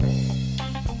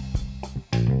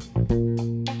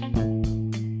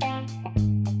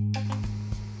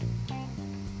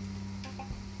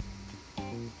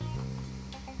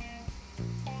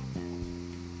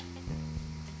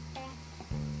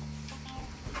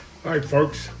All right,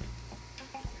 folks,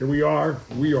 here we are.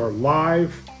 We are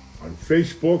live on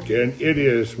Facebook, and it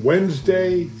is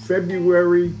Wednesday,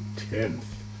 February 10th.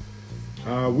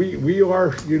 We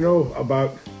are,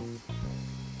 about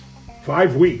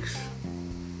 5 weeks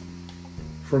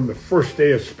from the first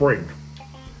day of spring.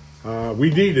 We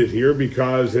need it here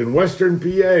because in Western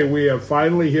PA, we have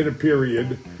finally hit a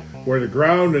period where the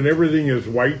ground and everything is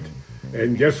white.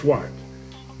 And guess what?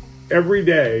 Every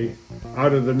day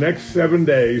out of the next 7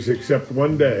 days, except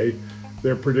one day,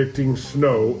 they're predicting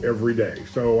snow every day.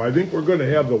 So I think we're going to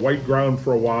have the white ground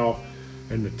for a while,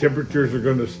 and the temperatures are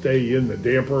going to stay in the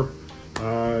damper.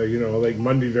 Like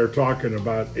Monday, they're talking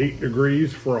about 8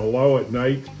 degrees for a low at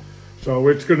night. So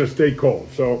it's going to stay cold.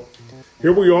 So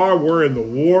here we are. We're in the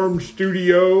warm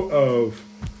studio of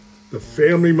the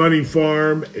Family Money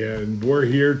Farm, and we're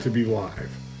here to be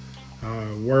live.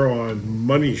 We're on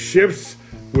Money Shifts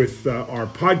with our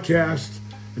podcast,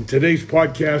 and today's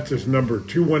podcast is number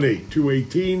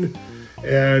 218,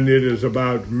 and it is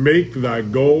about Make Thy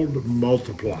Gold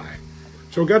Multiply.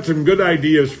 So got some good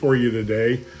ideas for you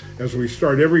today. As we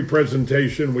start every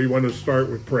presentation, we want to start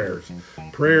with prayers.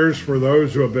 Prayers for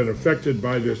those who have been affected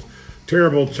by this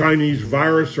terrible Chinese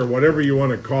virus, or whatever you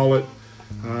want to call it.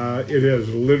 It has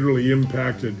literally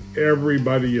impacted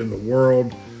everybody in the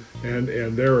world, and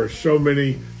there are so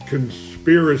many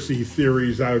conspiracy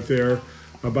theories out there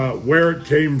about where it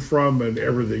came from and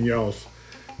everything else.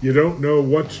 You don't know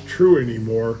what's true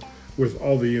anymore with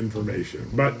all the information.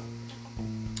 But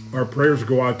our prayers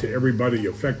go out to everybody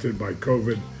affected by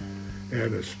COVID,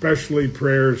 and especially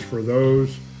prayers for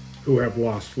those who have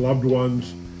lost loved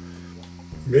ones.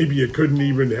 Maybe you couldn't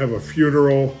even have a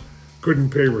funeral,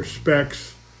 couldn't pay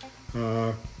respects,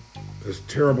 as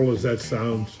terrible as that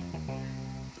sounds.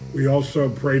 We also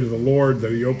pray to the Lord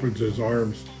that he opens his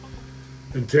arms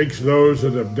and takes those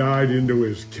that have died into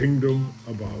his kingdom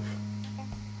above.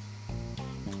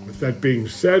 With that being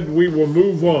said, we will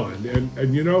move on. And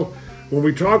when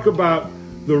we talk about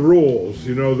the rules,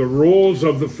 the rules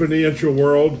of the financial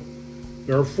world,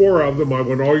 there are 4 of them. I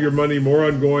want all your money, more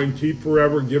ongoing, keep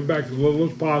forever, give back as little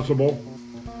as possible.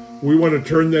 We want to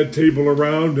turn that table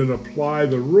around and apply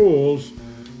the rules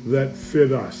that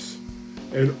fit us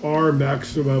and our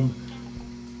maximum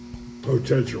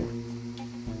potential.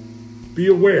 Be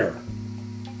aware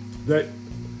that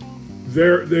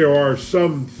there are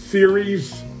some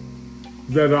theories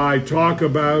that I talk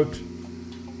about,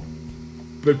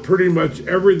 but pretty much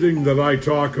everything that I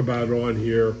talk about on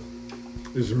here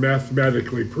is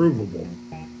mathematically provable.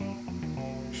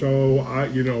 So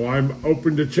I'm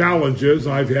open to challenges.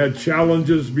 I've had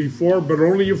challenges before, but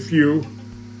only a few.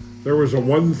 There was a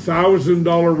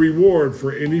 $1,000 reward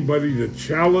for anybody that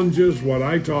challenges what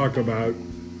I talk about,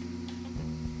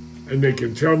 and they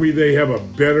can tell me they have a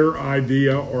better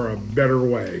idea or a better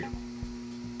way.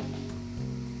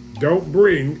 Don't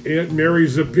bring Aunt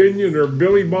Mary's opinion or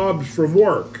Billy Bob's from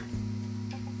work.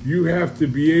 You have to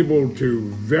be able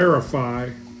to verify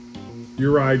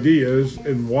your ideas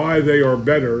and why they are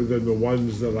better than the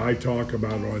ones that I talk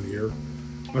about on here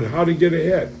on how to get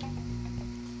ahead.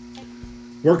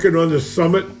 Working on the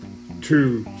Summit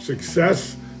to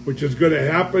Success, which is going to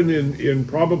happen in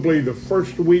probably the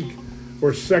first week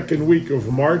or second week of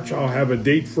March. I'll have a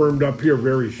date firmed up here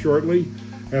very shortly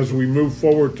as we move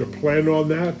forward to plan on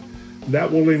that.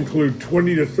 That will include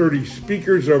 20 to 30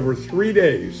 speakers over 3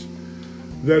 days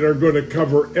that are going to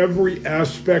cover every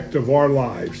aspect of our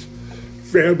lives: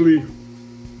 family,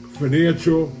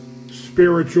 financial,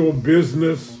 spiritual,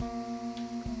 business,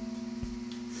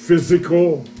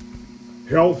 physical,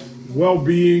 health,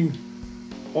 well-being.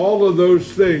 All of those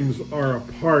things are a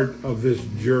part of this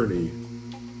journey.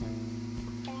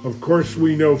 Of course,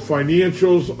 we know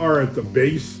financials are at the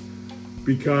base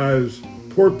because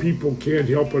poor people can't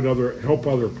help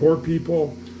other poor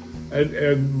people.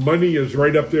 And money is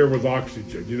right up there with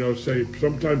oxygen.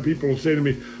 Sometimes people will say to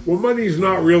me, well, money's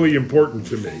not really important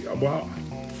to me. Well,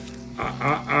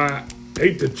 I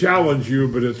hate to challenge you,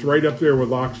 but it's right up there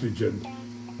with oxygen.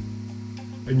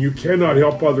 And you cannot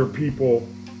help other people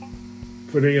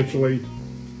financially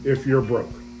if you're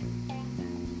broke.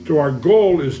 So our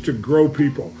goal is to grow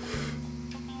people.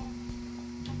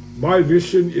 My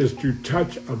mission is to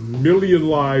touch 1 million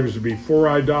lives before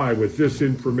I die with this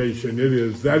information. It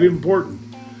is that important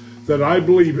that I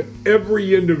believe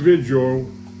every individual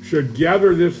should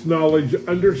gather this knowledge,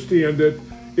 understand it,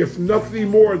 if nothing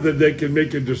more than they can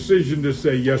make a decision to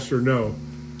say yes or no,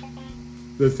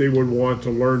 that they would want to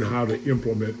learn how to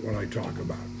implement what I talk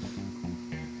about.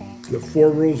 The 4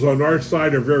 rules on our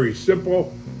side are very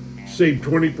simple. Save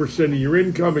 20% of your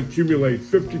income, accumulate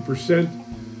 50%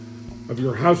 of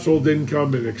your household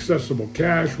income in accessible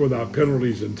cash without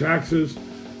penalties and taxes.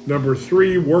 Number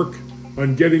 3, work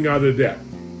on getting out of debt.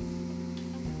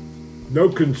 No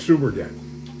consumer debt.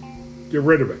 Get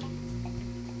rid of it.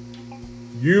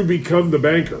 You become the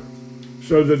banker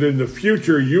so that in the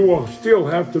future you will still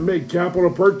have to make capital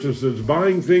purchases.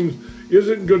 Buying things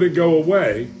isn't going to go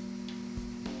away,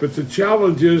 but the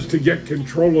challenge is to get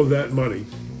control of that money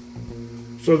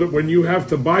so that when you have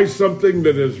to buy something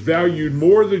that is valued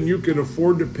more than you can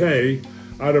afford to pay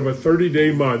out of a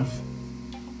 30-day month,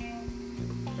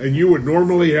 and you would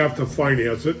normally have to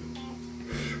finance it.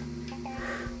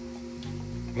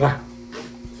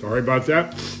 Sorry about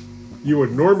that. You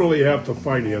would normally have to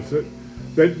finance it.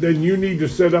 Then you need to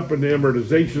set up an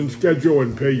amortization schedule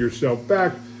and pay yourself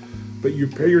back, but you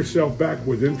pay yourself back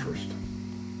with interest.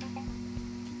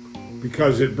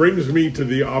 Because it brings me to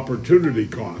the opportunity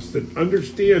cost and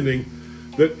understanding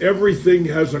that everything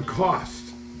has a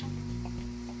cost.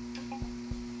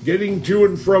 Getting to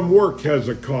and from work has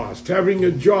a cost. Having a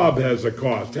job has a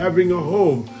cost. Having a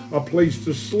home, a place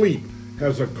to sleep,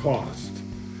 has a cost.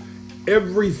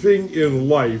 Everything in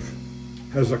life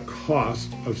has a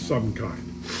cost of some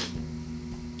kind.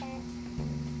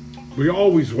 We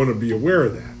always want to be aware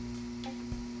of that.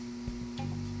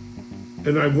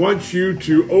 And I want you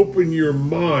to open your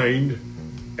mind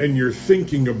and your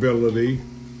thinking ability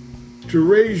to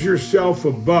raise yourself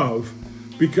above,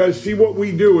 because see, what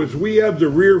we do is we have the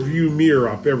rear view mirror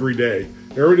up every day.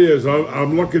 There it is.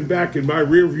 I'm looking back in my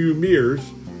rear view mirrors.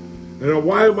 And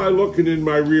why am I looking in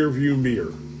my rear view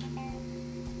mirror?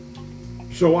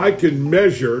 So I can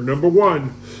measure, number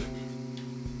one,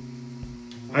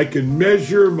 I can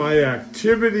measure my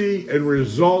activity and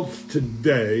results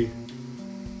today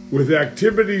with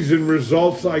activities and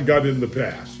results I got in the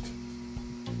past.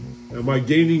 Am I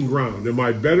gaining ground? Am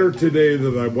I better today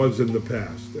than I was in the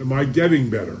past? Am I getting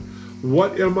better?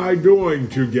 What am I doing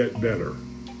to get better?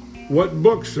 What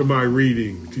books am I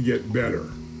reading to get better?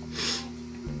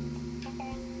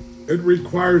 It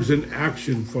requires an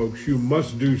action, folks. You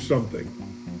must do something.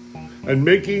 And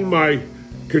making my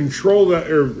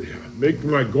making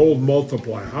my gold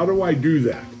multiply. How do I do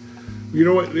that? You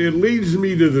know, it leads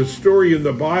me to the story in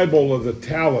the Bible of the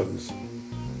talents.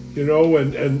 You know,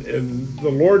 and the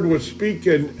Lord was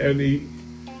speaking, and he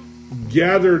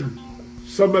gathered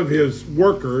some of his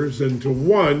workers, and to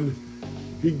one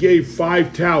he gave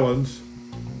 5 talents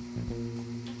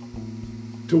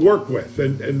to work with,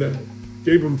 and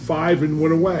gave him 5 and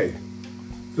went away.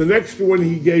 The next one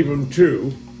he gave him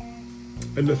 2,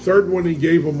 and the third one he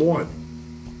gave him 1.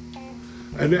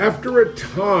 And after a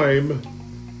time,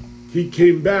 he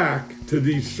came back to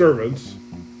these servants,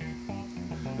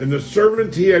 and the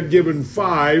servant he had given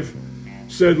 5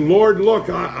 said, Lord, look,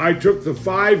 I took the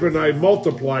 5 and I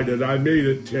multiplied it. I made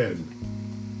it 10.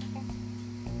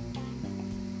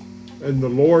 And the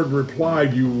Lord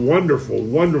replied, you wonderful,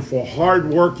 wonderful,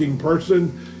 hard-working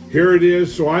person. Here it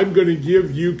is. So I'm going to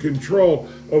give you control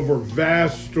over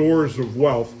vast stores of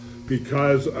wealth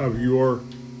because of your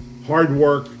hard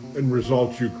work and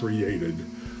results you created.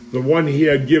 The one he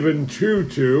had given 2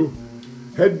 to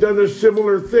had done a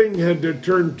similar thing, had to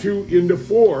turn 2 into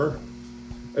 4,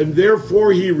 and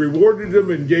therefore he rewarded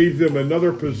them and gave them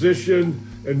another position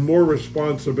and more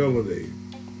responsibility.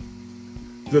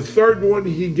 The third one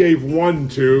he gave 1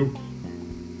 to,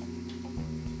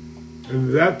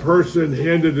 and that person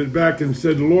handed it back and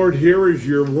said, Lord, here is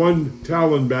your 1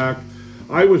 talent back.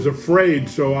 I was afraid,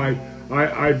 so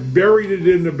I buried it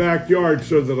in the backyard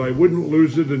so that I wouldn't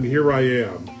lose it, and here I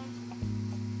am.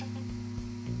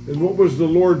 And what was the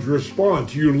Lord's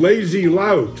response? You lazy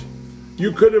lout.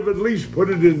 You could have at least put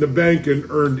it in the bank and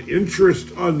earned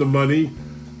interest on the money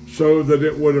so that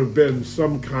it would have been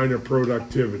some kind of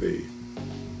productivity.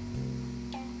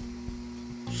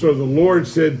 So the Lord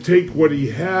said, take what he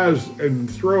has and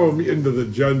throw him into the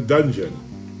dungeon.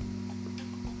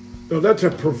 Now that's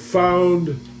a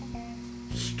profound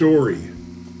story,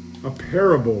 a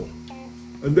parable.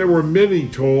 And there were many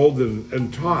told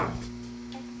and taught.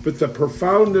 But the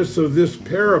profoundness of this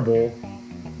parable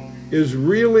is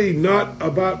really not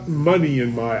about money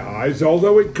in my eyes,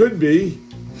 although it could be.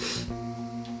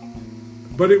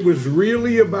 But it was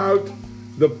really about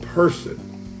the person.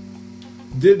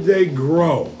 Did they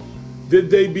grow? Did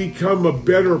they become a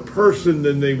better person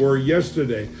than they were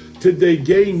yesterday? Did they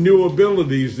gain new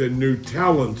abilities and new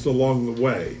talents along the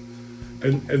way?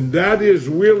 And that is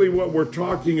really what we're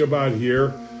talking about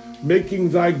here, making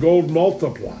thy gold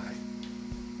multiply.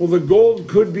 Well, the gold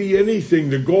could be anything.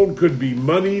 The gold could be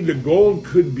money. The gold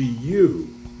could be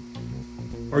you.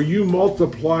 Are you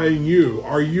multiplying you?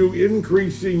 Are you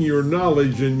increasing your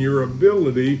knowledge and your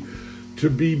ability to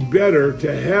be better,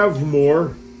 to have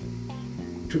more,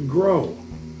 to grow.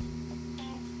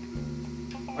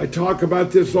 I talk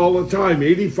about this all the time.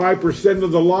 85%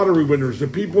 of the lottery winners, the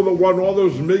people that won all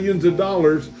those millions of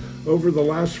dollars over the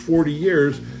last 40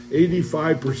 years,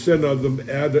 85% of them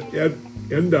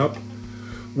end up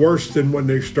worse than when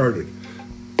they started.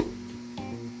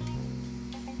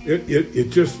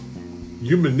 It just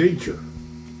human nature.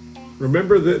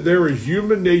 Remember that there is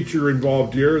human nature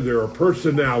involved here. There are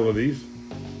personalities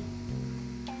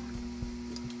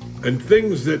and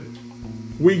things that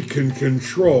we can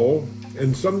control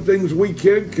and some things we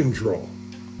can't control.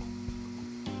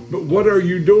 But what are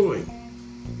you doing?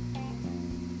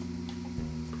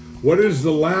 What is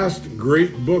the last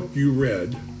great book you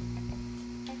read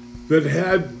that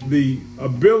had the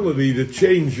ability to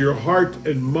change your heart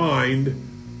and mind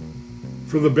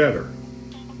for the better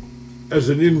as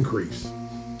an increase?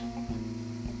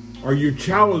 Are you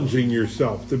challenging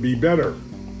yourself to be better?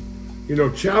 You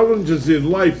know, challenges in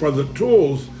life are the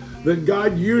tools that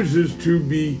God uses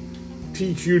to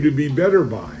teach you to be better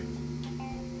by.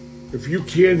 If you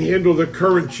can't handle the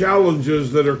current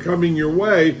challenges that are coming your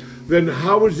way, then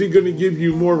how is he going to give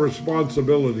you more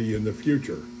responsibility in the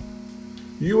future?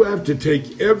 You have to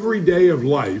take every day of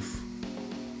life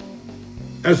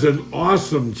as an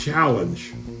awesome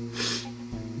challenge.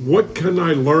 What can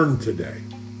I learn today?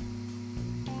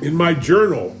 In my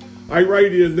journal, I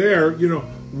write in there,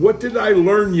 what did I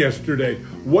learn yesterday?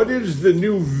 What is the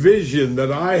new vision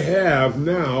that I have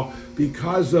now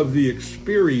because of the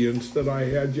experience that I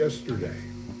had yesterday?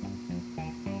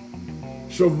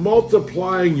 So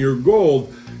multiplying your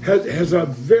gold has a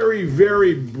very,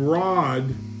 very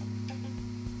broad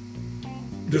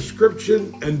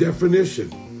description and definition.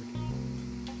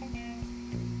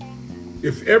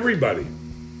 If everybody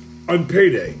on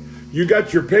payday, you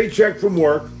got your paycheck from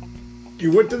work,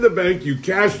 you went to the bank, you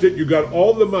cashed it, you got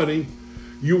all the money,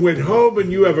 you went home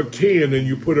and you have a can and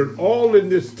you put it all in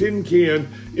this tin can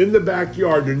in the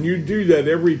backyard, and you do that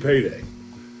every payday.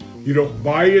 You don't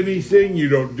buy anything, you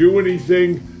don't do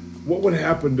anything. What would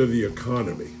happen to the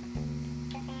economy?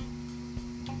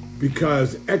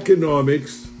 Because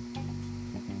economics,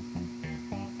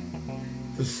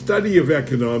 the study of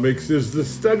economics is the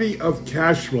study of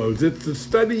cash flows. It's the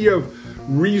study of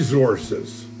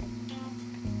resources.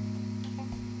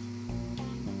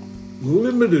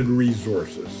 Limited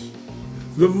resources.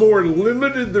 The more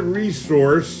limited the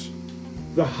resource,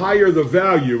 the higher the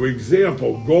value.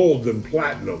 Example, gold and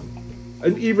platinum,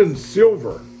 and even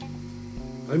silver.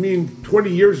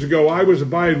 20 years ago, I was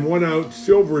buying 1 ounce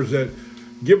silvers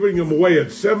giving them away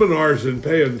at seminars and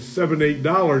paying $7,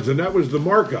 $8, and that was the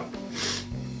markup.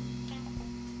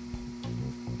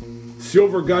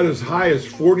 Silver got as high as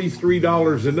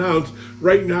 $43 an ounce.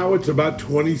 Right now, it's about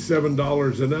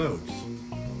 $27 an ounce.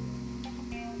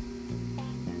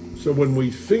 So when we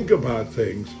think about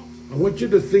things, I want you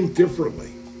to think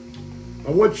differently. I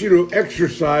want you to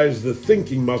exercise the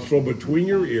thinking muscle between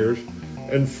your ears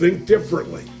and think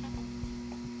differently.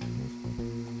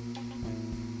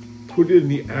 Put in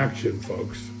the action,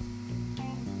 folks.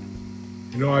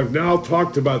 I've now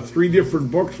talked about 3 different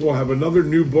books. We'll have another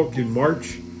new book in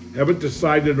March. Haven't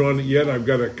decided on it yet. I've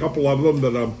got a couple of them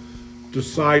that I'm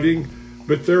deciding,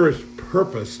 but there is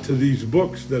purpose to these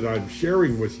books that I'm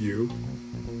sharing with you.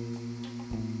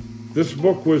 This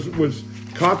book was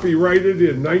copyrighted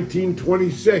in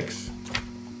 1926.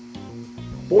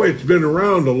 Boy, it's been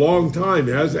around a long time,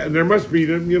 hasn't it? And there must be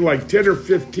like 10 or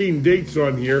 15 dates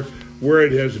on here where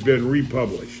it has been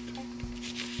republished.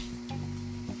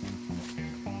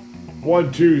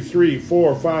 1, 2, 3,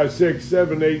 4, 5, 6,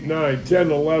 7, 8, 9, 10,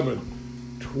 11,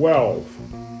 12.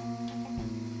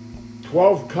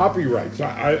 12 copyrights.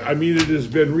 It has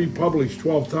been republished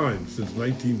 12 times since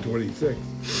 1926.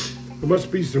 There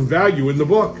must be some value in the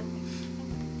book.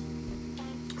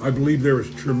 I believe there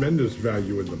is tremendous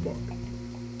value in the book,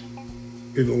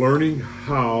 in learning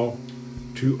how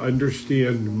to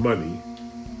understand money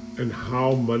and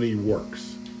how money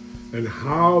works and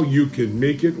how you can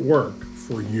make it work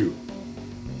for you.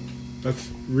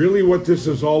 That's really what this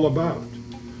is all about.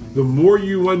 The more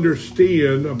you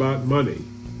understand about money,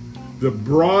 the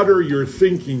broader your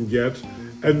thinking gets,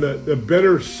 and the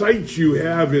better sight you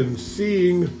have in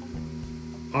seeing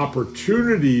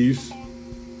opportunities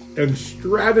and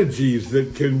strategies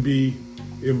that can be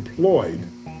employed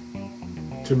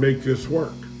to make this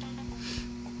work.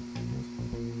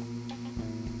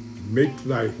 Make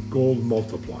thy gold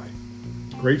multiply.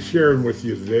 Great sharing with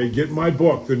you today. Get my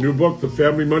book, the new book, The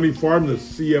Family Money Farm, the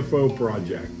CFO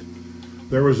Project.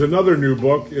 There was another new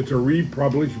book. It's a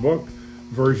republished book,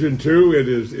 version 2. It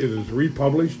is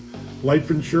republished.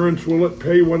 Life Insurance Will It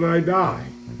Pay When I Die?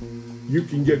 You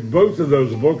can get both of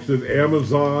those books at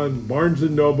Amazon, Barnes &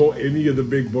 Noble, any of the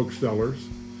big booksellers.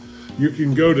 You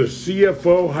can go to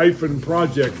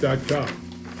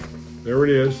cfo-project.com. There it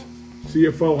is,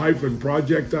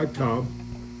 cfo-project.com.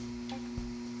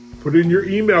 Put in your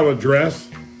email address,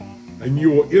 and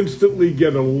you will instantly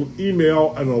get an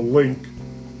email and a link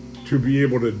to be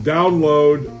able to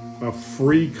download a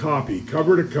free copy,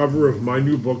 cover to cover, of my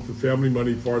new book, The Family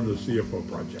Money Farm, The CFO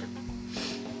Project.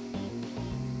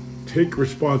 Take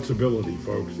responsibility,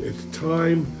 folks. It's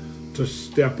time to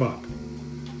step up.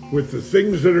 With the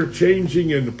things that are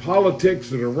changing in the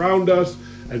politics and around us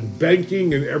and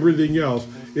banking and everything else,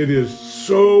 it is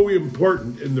so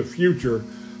important in the future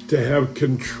to have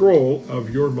control of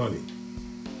your money.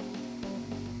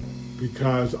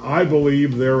 Because I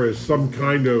believe there is some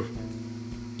kind of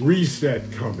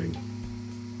reset coming.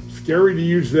 Scary to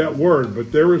use that word,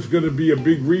 but there is going to be a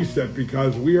big reset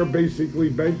because we are basically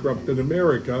bankrupt in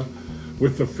America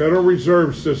with the Federal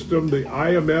Reserve System, the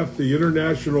IMF, the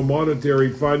International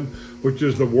Monetary Fund, which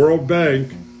is the World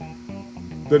Bank,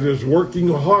 that is working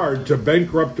hard to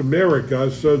bankrupt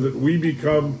America so that we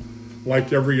become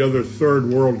like every other third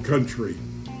world country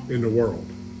in the world.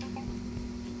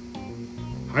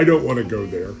 I don't want to go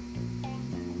there.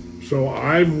 So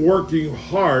I'm working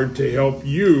hard to help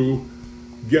you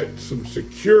get some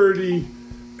security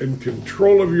and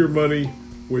control of your money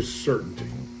with certainty.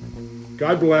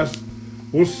 God bless.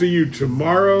 We'll see you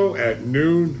tomorrow at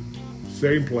noon,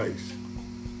 same place.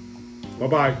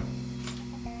 Bye-bye.